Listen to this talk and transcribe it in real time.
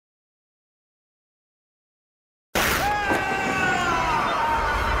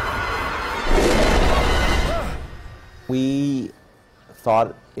We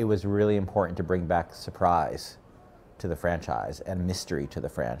thought it was really important to bring back surprise to the franchise and mystery to the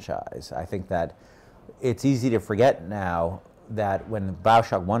franchise. I think that it's easy to forget now that when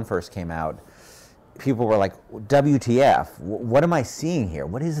BioShock 1 first came out, people were like, WTF, what am I seeing here?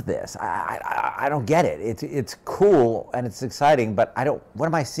 What is this? I don't get it. It's cool and it's exciting, but what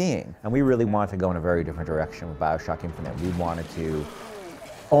am I seeing? And we really wanted to go in a very different direction with BioShock Infinite. We wanted to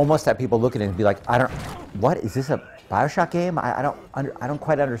almost have people look at it and be like, what, is this a BioShock game? I don't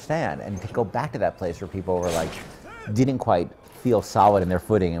quite understand. And to go back to that place where people were like, didn't quite feel solid in their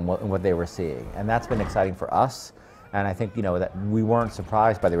footing and what they were seeing. And that's been exciting for us. And I think, that we weren't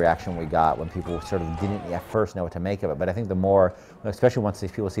surprised by the reaction we got when people sort of didn't at first know what to make of it. But I think the more, especially once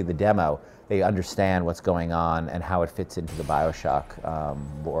these people see the demo, they understand what's going on and how it fits into the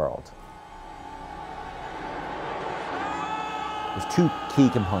BioShock world. There's two key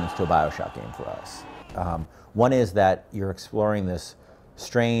components to a BioShock game for us. One is that you're exploring this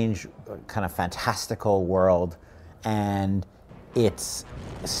strange, kind of fantastical world, and it's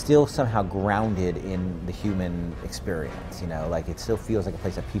still somehow grounded in the human experience, like it still feels like a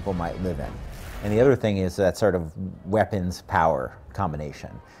place that people might live in. And the other thing is that sort of weapons power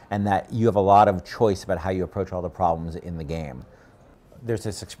combination, and that you have a lot of choice about how you approach all the problems in the game. There's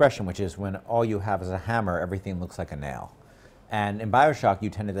this expression which is when all you have is a hammer, everything looks like a nail. And in BioShock, you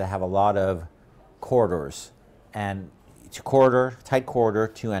tended to have a lot of corridors, and tight corridor,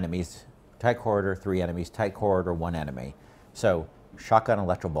 2 enemies, tight corridor, 3 enemies, tight corridor, 1 enemy. So shotgun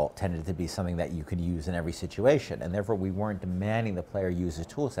electrobolt tended to be something that you could use in every situation, and therefore we weren't demanding the player use a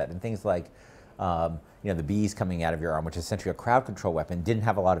tool set. And things like the bees coming out of your arm, which is essentially a crowd control weapon, didn't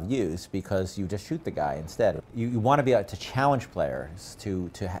have a lot of use because you just shoot the guy instead. You want to be able to challenge players to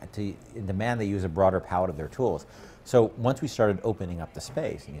demand they use a broader palette of their tools. So once we started opening up the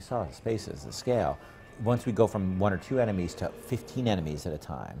space, and you saw the spaces, the scale, once we go from 1 or 2 enemies to 15 enemies at a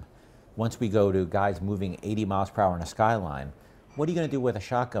time, once we go to guys moving 80 miles per hour in a skyline, what are you going to do with a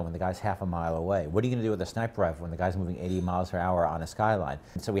shotgun when the guy's half a mile away? What are you going to do with a sniper rifle when the guy's moving 80 miles per hour on a skyline?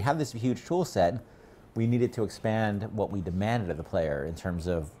 And so we have this huge tool set. We needed to expand what we demanded of the player in terms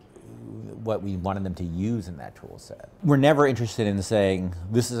of what we wanted them to use in that tool set. We're never interested in saying,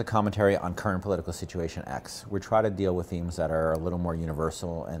 this is a commentary on current political situation X. We try to deal with themes that are a little more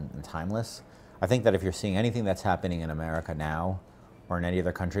universal and timeless. I think that if you're seeing anything that's happening in America now, or in any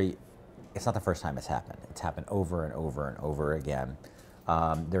other country, it's not the first time it's happened. It's happened over and over and over again.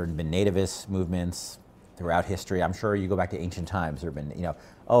 There have been nativist movements throughout history. I'm sure you go back to ancient times, there have been,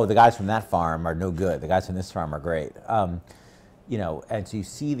 oh, the guys from that farm are no good. The guys from this farm are great. And so you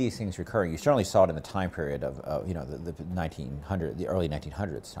see these things recurring. You certainly saw it in the time period of, the early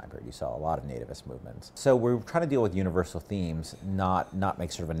 1900s time period. You saw a lot of nativist movements. So we're trying to deal with universal themes, not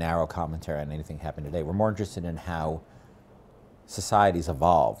make sort of a narrow commentary on anything happened today. We're more interested in how societies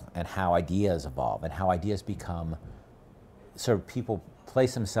evolve and how ideas evolve and how ideas become, sort of people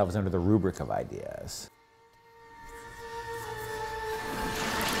place themselves under the rubric of ideas.